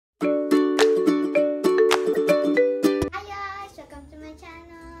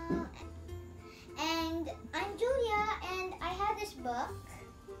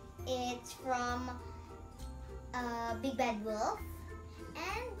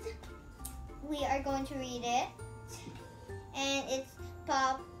we are going to read it. And it's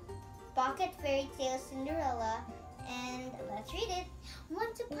Pocket Fairy Tale Cinderella. And let's read it.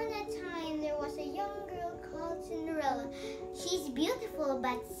 Once upon a time, there was a young girl called Cinderella. She's beautiful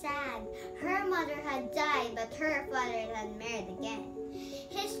but sad. Her mother had died, but her father had married again.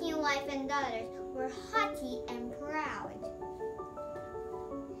 His new wife and daughters were haughty and proud.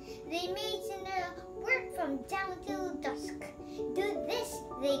 They made Cinderella work from dawn till dusk. Do this,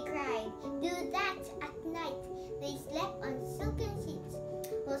 they cried. Do that at night. They slept on silken seats,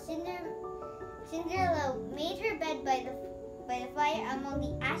 while Cinderella made her bed by the fire among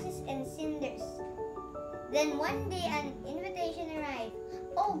the ashes and cinders. Then one day an invitation arrived.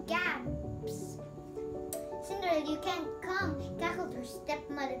 Oh, gaps! Cinderella, you can't come, cackled her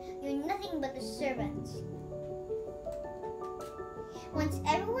stepmother. You're nothing but a servant. Once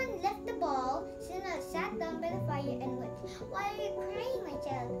everyone left the ball, Cinderella sat down by the fire and wept. Why are you crying, my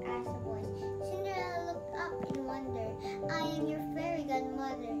child? Asked a voice. Cinderella looked up in wonder. I am your fairy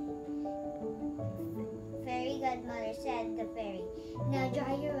godmother. Fairy godmother, said the fairy. Now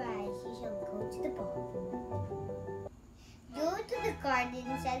dry your eyes, you shall go to the ball. Go to the garden,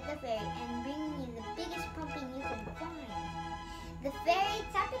 said the fairy, and bring me the biggest pumpkin you can find. The fairy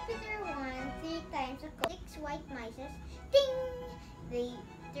tapped it with her wand 3 times. 6 white mice, ding! They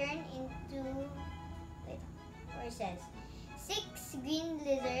turn into, or it says, 6 green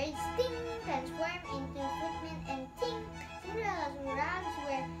lizards, ting, transform into footmen, and ting, Cinderella's rags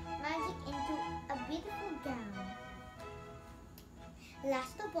were magic into a beautiful gown.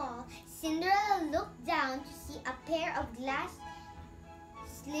 Last of all, Cinderella looked down to see a pair of glass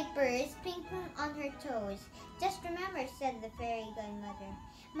slippers twinkling on her toes. Just remember, said the fairy godmother,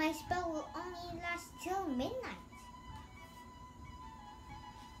 my spell will only last till midnight.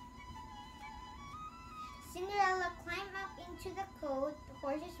 Cinderella climbed up into the coach. The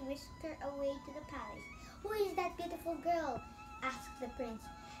horses whisked her away to the palace. Who is that beautiful girl? Asked the prince.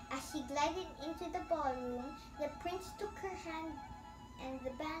 As she glided into the ballroom, the prince took her hand and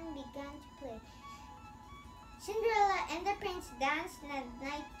the band began to play. Cinderella and the prince danced the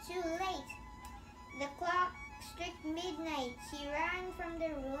night too late. The clock struck midnight. She ran from the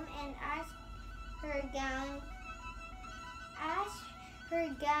room and asked her gown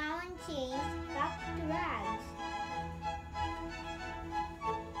changed back to rags.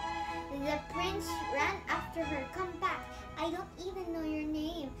 The prince ran after her. Come back. I don't even know your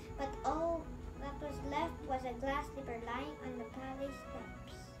name. But all that was left was a glass slipper lying on the palace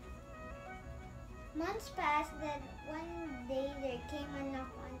steps. Months passed, then one day there came a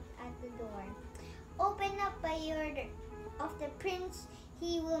knock at the door. Open up by order of the prince.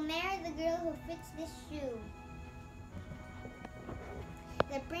 He will marry the girl who fits this shoe.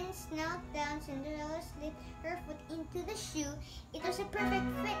 The prince knelt down. Cinderella slipped her foot into the shoe. It was a perfect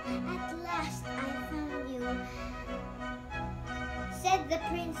fit. At last I found you, said the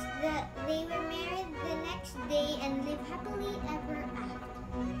prince. They were married the next day and lived happily ever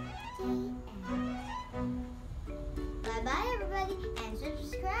after.